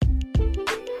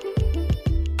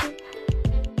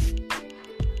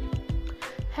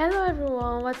Hello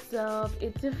everyone, what's up?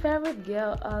 It's your favorite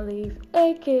girl Olive,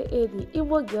 aka the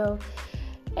Igbo girl,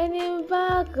 and I'm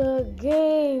back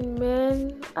again,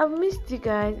 man. I've missed you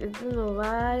guys. It's been a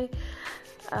while.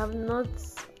 I've not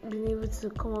been able to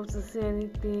come up to say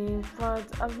anything, but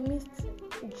I've missed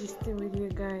gisting with you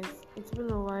guys. It's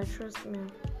been a while, trust me.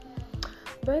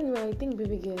 But anyway, I think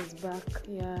baby girl is back.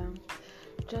 Yeah.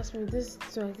 Trust me, this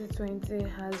 2020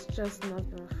 has just not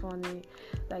been funny.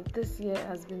 Like, this year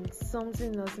has been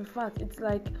something else. In fact,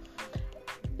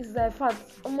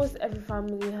 almost every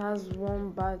family has one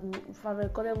bad, if I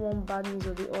recall it, one bad news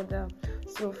or the other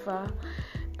so far.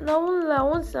 And I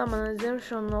won't say I'm an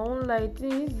exemption. I won't lie,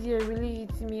 this year really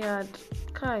hit me hard.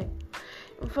 Kai.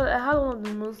 In fact, I had one of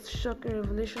the most shocking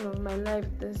revelations of my life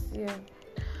this year.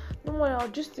 Don't worry, I'll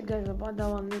just tell you guys about that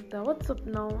one later. What's up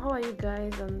now? How are you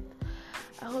guys? And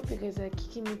I hope you guys are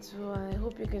kicking it too, and I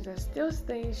hope you guys are still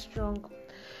staying strong.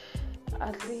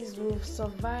 At least we've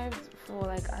survived for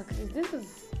at least this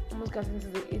is almost getting to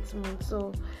the 8th month,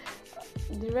 so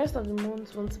the rest of the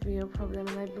month won't be a problem,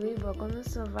 and I believe we're gonna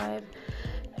survive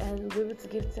and we'll be able to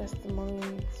give testimony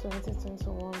in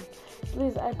 2021.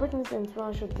 Please, I pray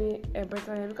 2021 should be a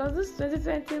better year, because this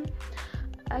 2020,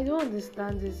 I don't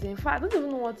understand this. In fact, I don't even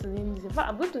know what to name this. In fact,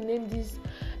 I'm going to name this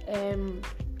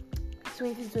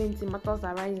 2020 matters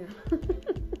arising.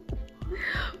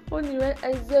 Funny, right?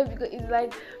 I said, because it's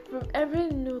like from every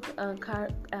nook and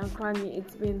cranny,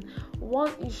 it's been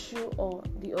one issue or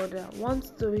the other, one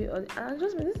story or the, and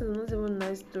trust me, this is not even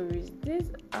nice stories.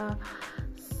 These are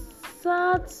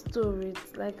sad stories,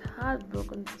 like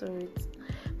heartbroken stories.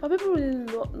 But people really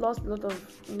lost a lot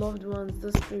of loved ones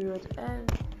this period,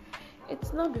 and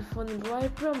it's not be funny. But I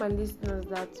pray on my listeners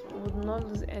that would not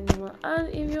lose anyone, and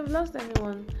if you've lost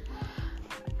anyone,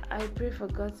 I pray for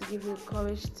God to give you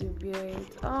courage to bear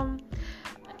it.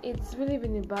 It's really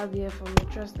been a bad year for me,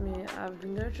 trust me. I've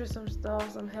been going through some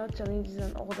stuff, some health challenges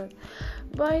and all that.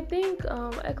 But I think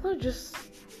I can't just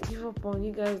give up on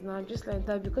you guys now, just like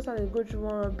that, because I go through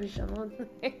more rubbish and all.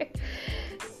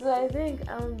 So I think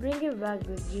I'm bringing back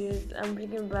the juice, I'm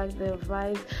bringing back the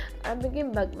vibe, I'm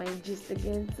bringing back my gist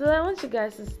again. So I want you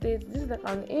guys to stay. This is like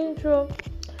an intro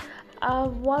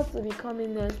of what will be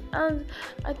coming next, and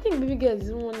I think baby girl is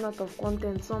even one out of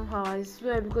content somehow, I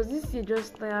swear, because this year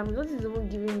just not even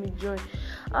giving me joy.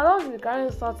 I love the carrying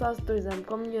salsa stories. I'm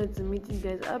coming here to meet you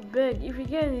guys. I beg, if you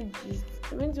get any gist,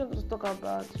 anything you want to talk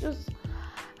about, just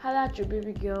holla at your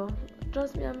baby girl.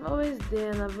 Trust me, I'm always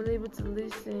there and available to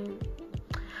listen.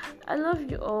 I love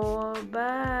you all.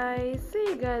 Bye. See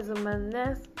you guys on my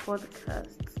next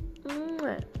podcast.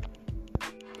 Mwah.